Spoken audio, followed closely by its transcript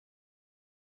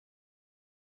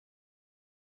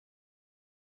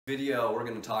Video, we're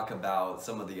going to talk about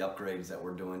some of the upgrades that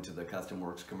we're doing to the Custom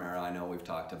Works Camaro. I know we've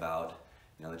talked about,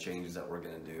 the changes that we're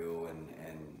going to do, and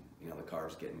the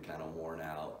car's getting kind of worn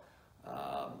out.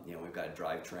 We've got a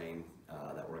drivetrain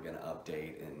that we're going to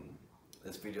update, and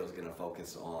this video is going to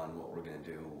focus on what we're going to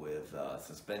do with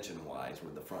suspension-wise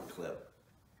with the front clip.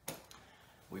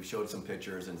 We've showed some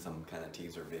pictures and some kind of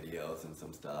teaser videos and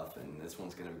some stuff, and this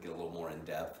one's going to get a little more in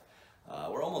depth.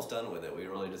 We're almost done with it.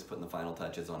 We're really just putting the final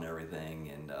touches on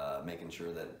everything and making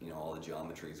sure that all the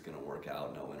geometry is going to work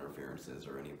out, no interferences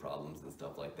or any problems and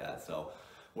stuff like that. So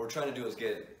what we're trying to do is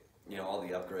get all the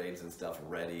upgrades and stuff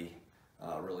ready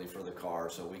really for the car,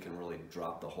 so we can really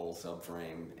drop the whole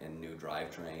subframe and new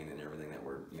drivetrain and everything that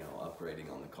we're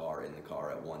upgrading on the car in the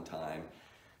car at one time.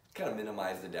 Kind of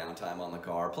minimize the downtime on the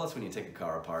car. Plus, when you take a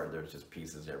car apart, there's just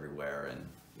pieces everywhere, and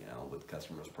with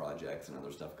customers' projects and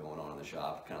other stuff going on in the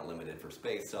shop, kind of limited for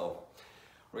space. So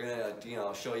we're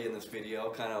gonna show you in this video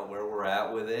kind of where we're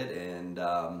at with it, and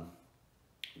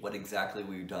what exactly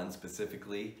we've done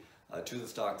specifically to the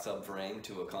stock subframe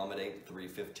to accommodate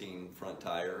 315 front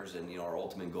tires. And our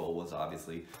ultimate goal was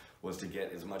obviously to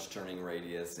get as much turning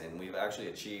radius, and we've actually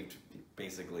achieved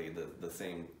basically the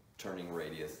same turning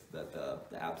radius that the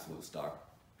absolute stock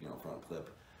front clip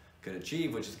could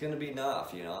achieve, which is going to be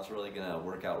enough. It's really going to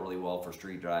work out really well for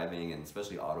street driving, and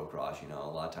especially autocross. A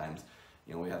lot of times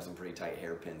we have some pretty tight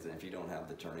hairpins, and if you don't have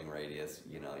the turning radius,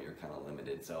 you're kind of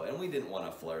limited. So, and we didn't want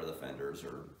to flare the fenders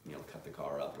or cut the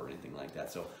car up or anything like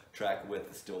that. So track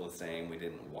width is still the same. We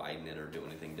didn't widen it or do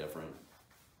anything different.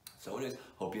 So anyways,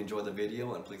 hope you enjoy the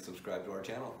video, and please subscribe to our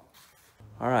channel.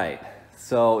 All right,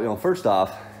 so first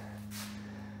off,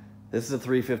 this is a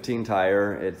 315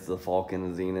 tire. It's the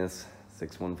Falcon Zenith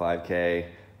 615K.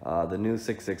 The new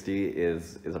 660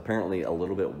 is apparently a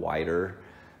little bit wider.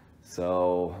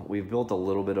 So we've built a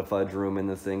little bit of fudge room in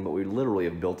this thing, but we literally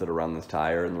have built it around this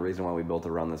tire. And the reason why we built it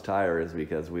around this tire is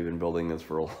because we've been building this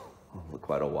for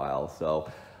quite a while.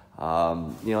 So,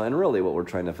 and really what we're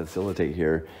trying to facilitate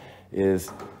here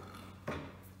is,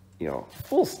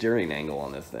 full steering angle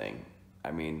on this thing.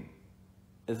 I mean,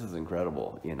 this is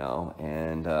incredible,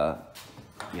 and,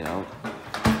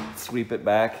 sweep it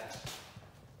back,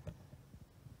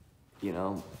 get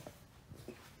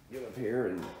up here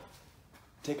and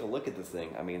take a look at this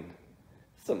thing. I mean,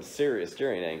 some serious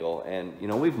steering angle, and,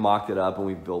 we've mocked it up and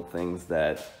we've built things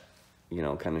that,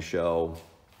 kind of show,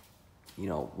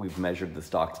 we've measured the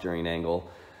stock steering angle,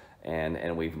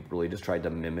 and we've really just tried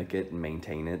to mimic it and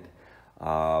maintain it.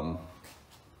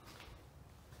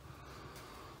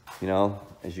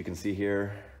 As you can see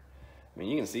here, I mean,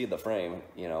 you can see the frame,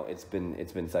 it's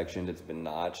been sectioned, it's been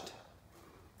notched,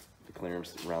 the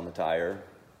clearance around the tire.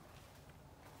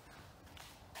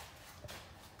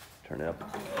 Turn it up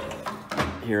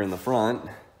here in the front.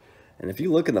 And if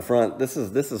you look in the front, this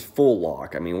is full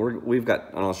lock. I mean, we've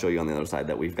got, and I'll show you on the other side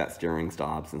that we've got steering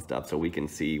stops and stuff, so we can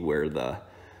see where the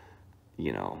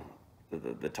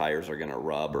tires are gonna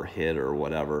rub or hit or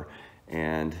whatever.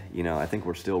 And, I think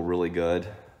we're still really good.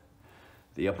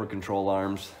 The upper control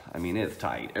arms, I mean, it's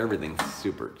tight. Everything's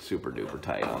super, super duper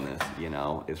tight on this,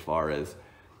 as far as,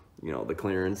 the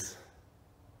clearance,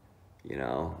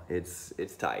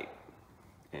 it's tight.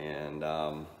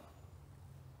 And,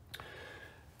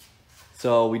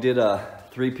 so we did a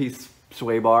 3-piece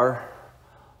sway bar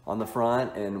on the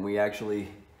front, and we actually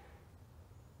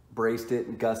braced it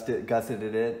and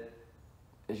gusseted it,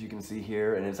 as you can see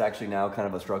here, and it's actually now kind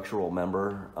of a structural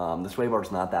member. The sway bar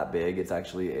is not that big. It's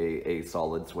actually a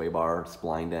solid sway bar,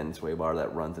 splined end sway bar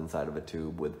that runs inside of a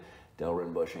tube with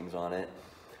Delrin bushings on it.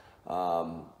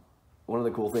 One of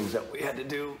the cool things that we had to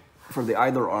do for the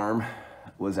either arm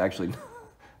was actually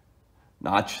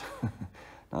notch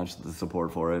the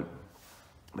support for it.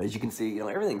 But as you can see,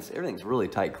 everything's really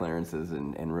tight clearances,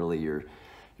 and really you're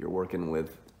working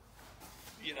with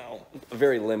a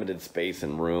very limited space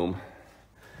and room.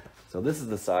 So this is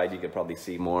the side you could probably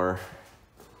see more.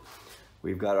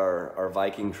 We've got our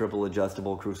Viking triple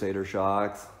adjustable Crusader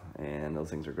shocks, and those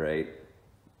things are great.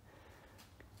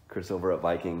 Chris over at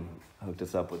Viking hooked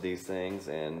us up with these things,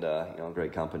 and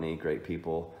great company, great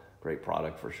people, great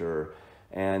product for sure.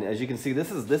 And as you can see, this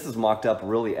is mocked up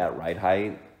really at ride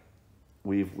height.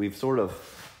 We've sort of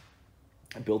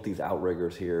built these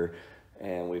outriggers here,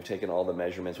 and we've taken all the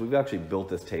measurements. We've actually built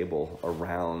this table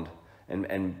around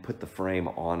and put the frame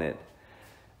on it,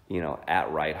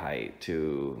 at ride height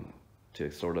to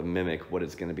sort of mimic what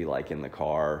it's going to be like in the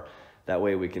car. That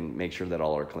way we can make sure that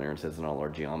all our clearances and all our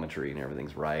geometry and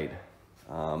everything's right.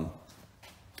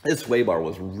 This sway bar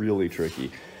was really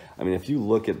tricky. I mean, if you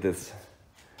look at this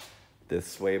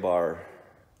sway bar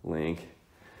link,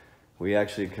 we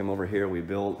actually come over here, we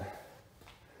built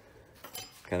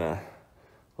kind of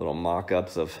little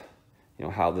mock-ups of, you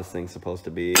know, how this thing's supposed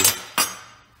to be.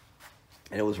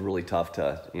 And it was really tough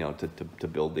to, you know, to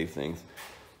build these things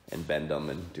and bend them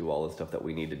and do all the stuff that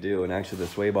we need to do. And actually the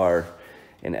sway bar,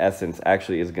 in essence,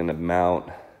 actually is going to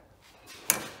mount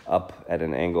up at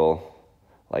an angle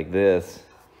like this.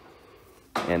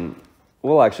 And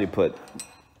we'll actually put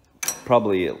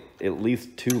probably at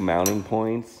least 2 mounting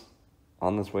points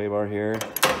on the sway bar here.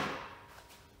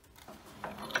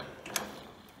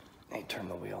 Let me turn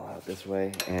the wheel out this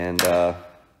way. And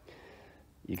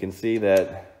you can see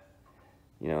that,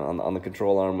 you know, on the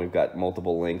control arm, we've got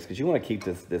multiple links because you want to keep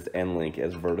this end link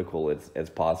as vertical as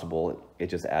possible. It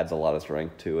just adds a lot of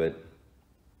strength to it,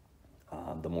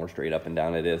 the more straight up and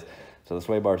down it is. So the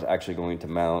sway bar is actually going to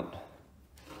mount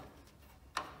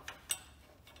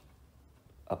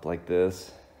up like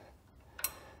this,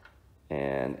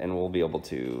 and we'll be able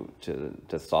to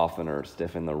soften or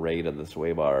stiffen the rate of the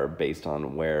sway bar based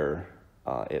on where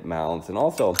it mounts. And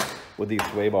also with these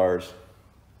sway bars,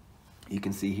 you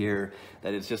can see here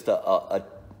that it's just a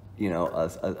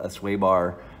sway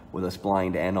bar with a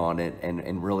splined end on it,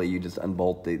 and really you just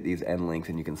unbolt these end links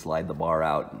and you can slide the bar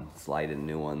out and slide in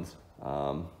new ones.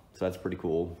 So that's pretty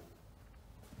cool.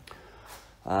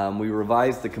 We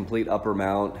revised the complete upper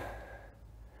mount,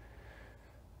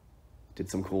 did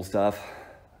some cool stuff,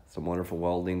 some wonderful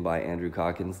welding by Andrew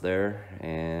Calkins there,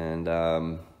 and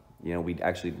you know,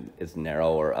 it's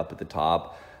narrower up at the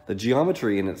top. The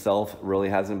geometry in itself really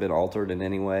hasn't been altered in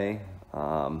any way.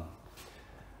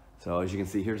 So as you can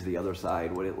see, here's the other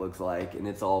side, what it looks like, and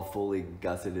it's all fully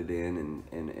gusseted in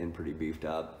and pretty beefed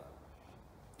up.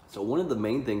 So one of the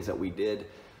main things that we did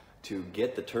to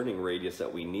get the turning radius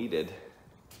that we needed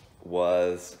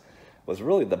was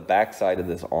really the back side of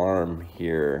this arm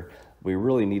here. We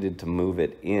really needed to move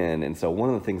it in, and so one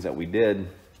of the things that we did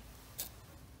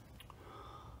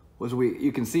was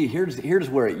you can see here's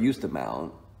where it used to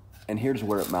mount, and here's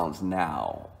where it mounts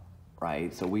now,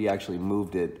 right? So we actually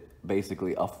moved it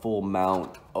basically a full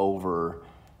mount over,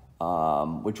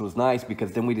 which was nice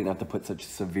because then we didn't have to put such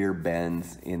severe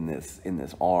bends in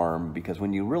this arm, because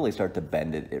when you really start to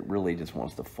bend it, it really just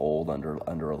wants to fold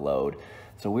under a load.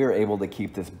 So we were able to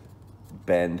keep this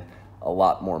bend a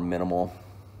lot more minimal,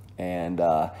 and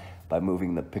by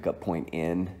moving the pickup point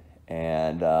in,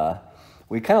 and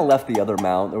we kind of left the other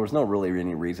mount. There was no really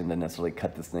any reason to necessarily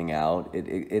cut this thing out.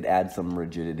 It adds some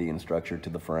rigidity and structure to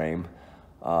the frame.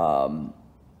 So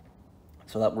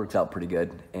that works out pretty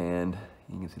good. And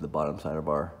you can see the bottom side of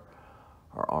our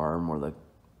arm where the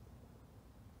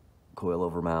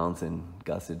coilover mounts and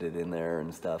gusseted in there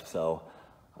and stuff. So,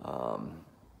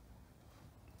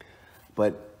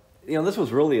 but you know, this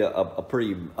was really a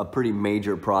pretty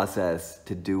major process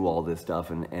to do all this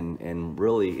stuff, and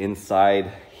really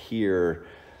inside here,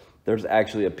 there's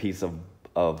actually a piece of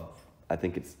I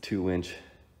think it's 2 inch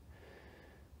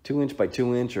by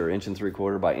 2 inch or 1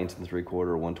 3/4 by 1 3/4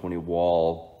 120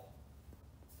 wall,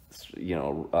 you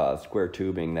know, square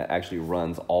tubing that actually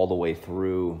runs all the way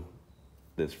through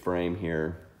this frame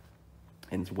here,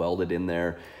 and it's welded in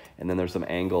there. And then there's some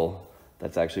angle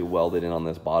that's actually welded in on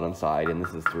this bottom side, and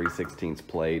this is 3/16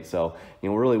 plate. So, you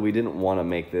know, really we didn't want to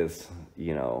make this,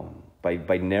 you know,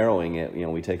 by narrowing it, you know,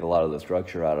 we take a lot of the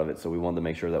structure out of it. So we wanted to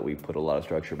make sure that we put a lot of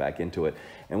structure back into it.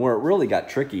 And where it really got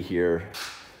tricky here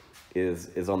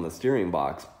is on the steering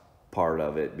box part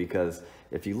of it, because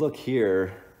if you look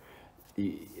here,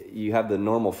 you have the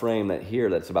normal frame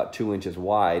that's about 2 inches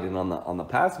wide, and on the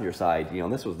passenger side, you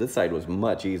know, this side was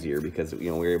much easier because,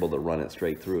 you know, we were able to run it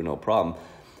straight through, no problem.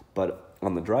 But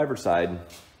on the driver's side,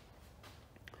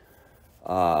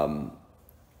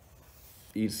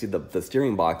 you see the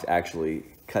steering box actually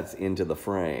cuts into the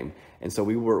frame, and so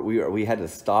we had to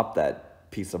stop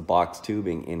that piece of box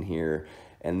tubing in here,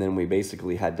 and then we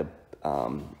basically had to.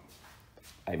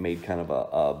 I made kind of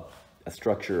a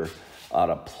structure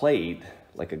out of plate,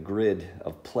 like a grid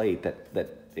of plate that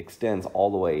extends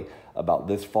all the way about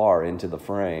this far into the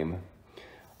frame.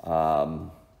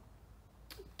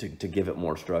 To give it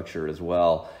more structure as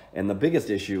well. And the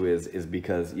biggest issue is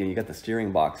because, you know, you got the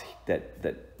steering box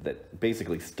that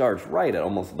basically starts right at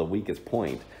almost the weakest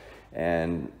point,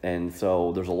 and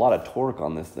so there's a lot of torque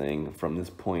on this thing from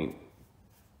this point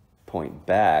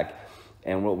back,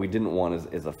 and what we didn't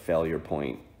want is a failure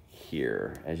point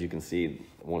here. As you can see,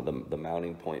 one of the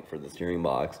mounting point for the steering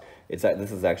box,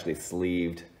 this is actually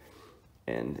sleeved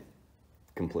and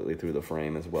completely through the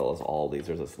frame, as well as all these.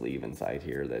 There's a sleeve inside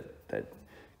here that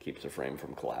keeps the frame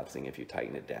from collapsing if you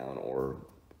tighten it down, or,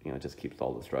 you know, it just keeps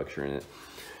all the structure in it.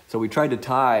 So we tried to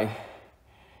tie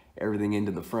everything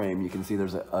into the frame. You can see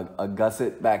there's a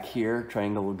gusset back here,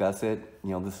 triangle gusset. You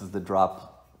know, this is the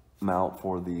drop mount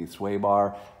for the sway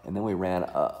bar, and then we ran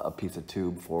a piece of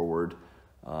tube forward.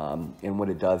 And what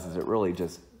it does is it really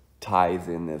just ties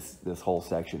in this whole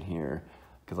section here,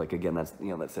 because like again, that's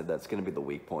that's going to be the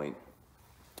weak point.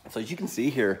 So as you can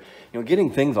see here,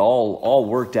 getting things all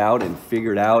worked out and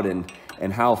figured out,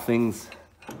 and how things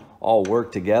all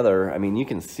work together. I mean, you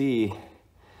can see,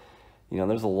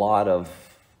 there's a lot of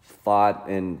thought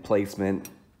and placement.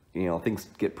 Things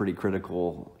get pretty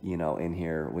critical, in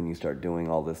here when you start doing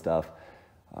all this stuff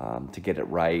to get it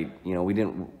right.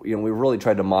 We really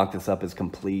tried to mock this up as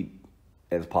complete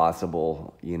as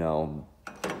possible,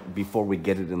 before we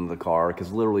get it into the car,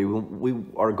 because literally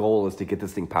our goal is to get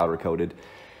this thing powder coated,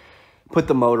 put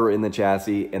the motor in the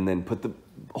chassis, and then put the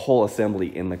whole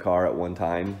assembly in the car at one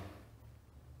time.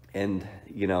 And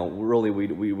really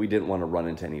we didn't want to run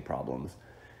into any problems,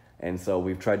 and so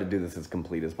we've tried to do this as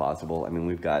complete as possible. I mean,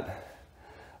 we've got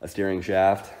a steering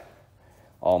shaft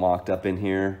all mocked up in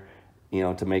here,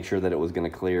 to make sure that it was going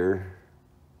to clear.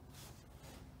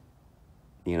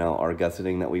 Our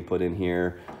gusseting that we put in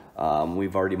here,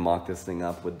 we've already mocked this thing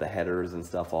up with the headers and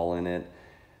stuff all in it.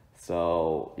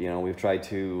 So, we've tried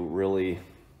to really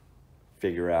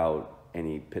figure out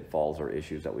any pitfalls or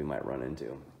issues that we might run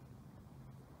into.